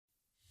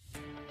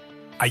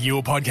Are you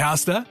a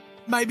podcaster?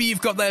 Maybe you've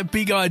got that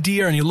big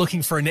idea and you're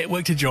looking for a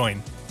network to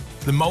join.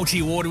 The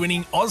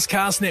multi-award-winning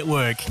Ozcast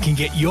Network can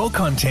get your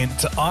content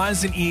to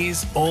eyes and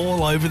ears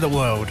all over the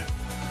world.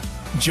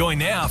 Join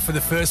now for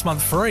the first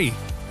month free,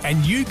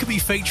 and you could be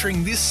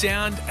featuring this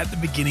sound at the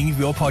beginning of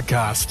your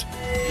podcast.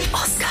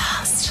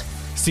 Ozcast.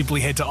 Simply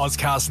head to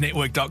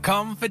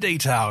ozcastnetwork.com for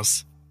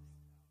details.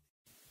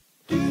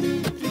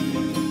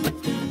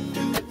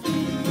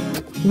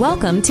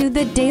 Welcome to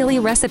the Daily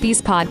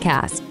Recipes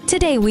Podcast.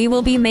 Today we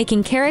will be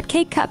making carrot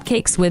cake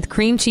cupcakes with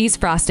cream cheese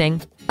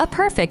frosting. A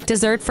perfect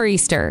dessert for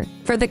Easter.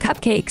 For the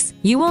cupcakes,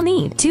 you will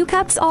need 2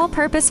 cups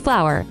all-purpose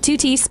flour, 2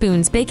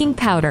 teaspoons baking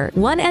powder,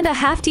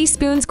 1½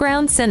 teaspoons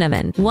ground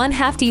cinnamon,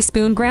 1/2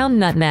 teaspoon ground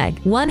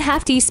nutmeg,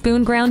 1/2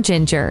 teaspoon ground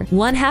ginger,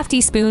 1/2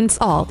 teaspoon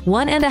salt,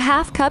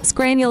 1½ cups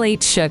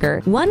granulated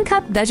sugar, 1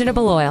 cup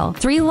vegetable oil,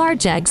 3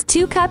 large eggs,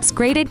 2 cups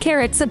grated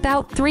carrots,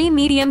 about 3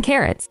 medium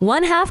carrots,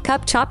 1/2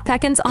 cup chopped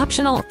pecans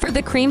optional. For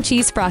the cream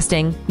cheese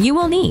frosting, you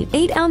will need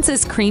 8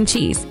 ounces cream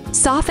cheese,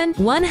 softened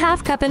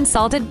 1/2 cup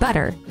unsalted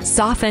butter,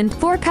 softened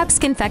 4 cups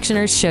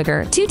confectioners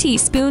sugar, 2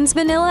 teaspoons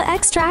vanilla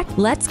extract.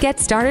 Let's get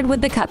started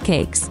with the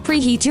cupcakes.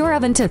 Preheat your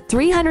oven to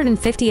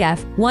 350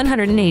 F,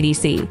 180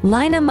 C.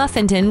 Line a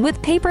muffin tin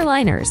with paper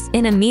liners.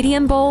 In a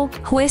medium bowl,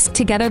 whisk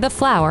together the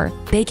flour,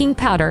 baking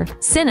powder,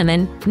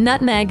 cinnamon,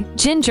 nutmeg,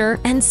 ginger,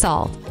 and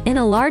salt. In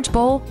a large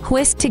bowl,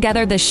 whisk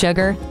together the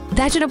sugar,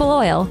 vegetable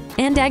oil,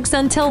 and eggs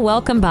until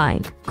well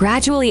combined.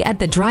 Gradually add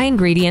the dry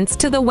ingredients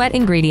to the wet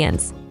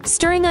ingredients,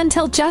 stirring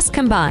until just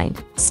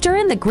combined. Stir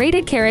in the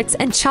grated carrots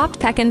and chopped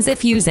pecans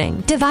if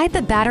using. Divide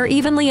the batter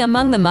evenly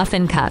among the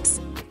muffin cups,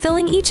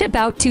 filling each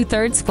about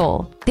 2/3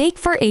 full. Bake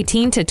for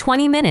 18 to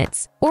 20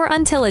 minutes, or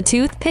until a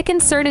toothpick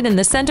inserted in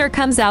the center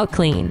comes out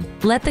clean.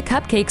 Let the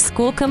cupcakes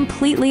cool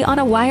completely on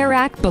a wire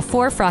rack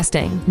before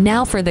frosting.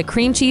 Now for the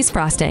cream cheese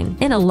frosting.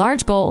 In a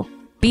large bowl,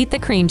 beat the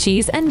cream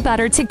cheese and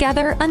butter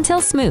together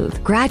until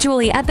smooth.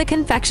 Gradually add the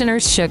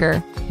confectioner's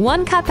sugar,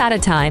 1 cup at a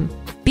time,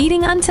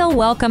 beating until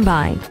well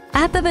combined.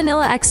 Add the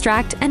vanilla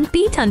extract and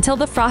beat until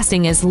the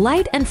frosting is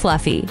light and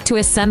fluffy. To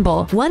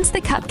assemble, once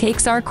the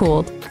cupcakes are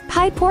cooled,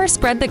 pipe or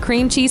spread the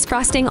cream cheese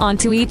frosting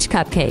onto each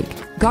cupcake.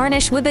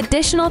 Garnish with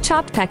additional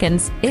chopped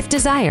pecans if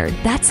desired.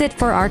 That's it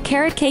for our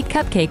carrot cake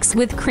cupcakes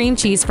with cream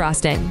cheese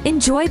frosting.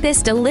 Enjoy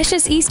this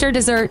delicious Easter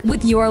dessert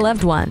with your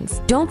loved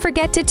ones. Don't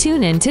forget to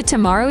tune in to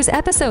tomorrow's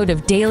episode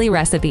of Daily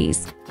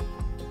Recipes.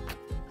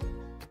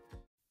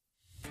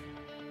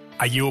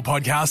 Are you a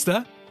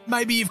podcaster?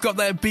 Maybe you've got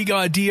that big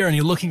idea and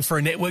you're looking for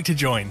a network to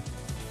join.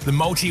 The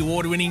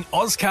multi-award-winning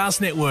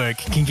Ozcast Network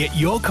can get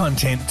your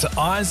content to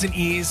eyes and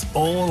ears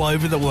all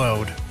over the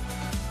world.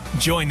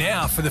 Join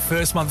now for the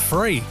first month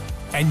free,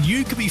 and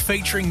you could be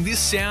featuring this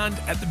sound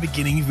at the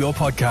beginning of your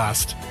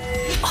podcast.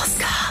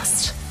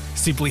 Ozcast.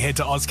 Simply head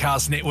to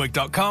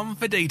ozcastnetwork.com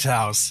for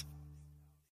details.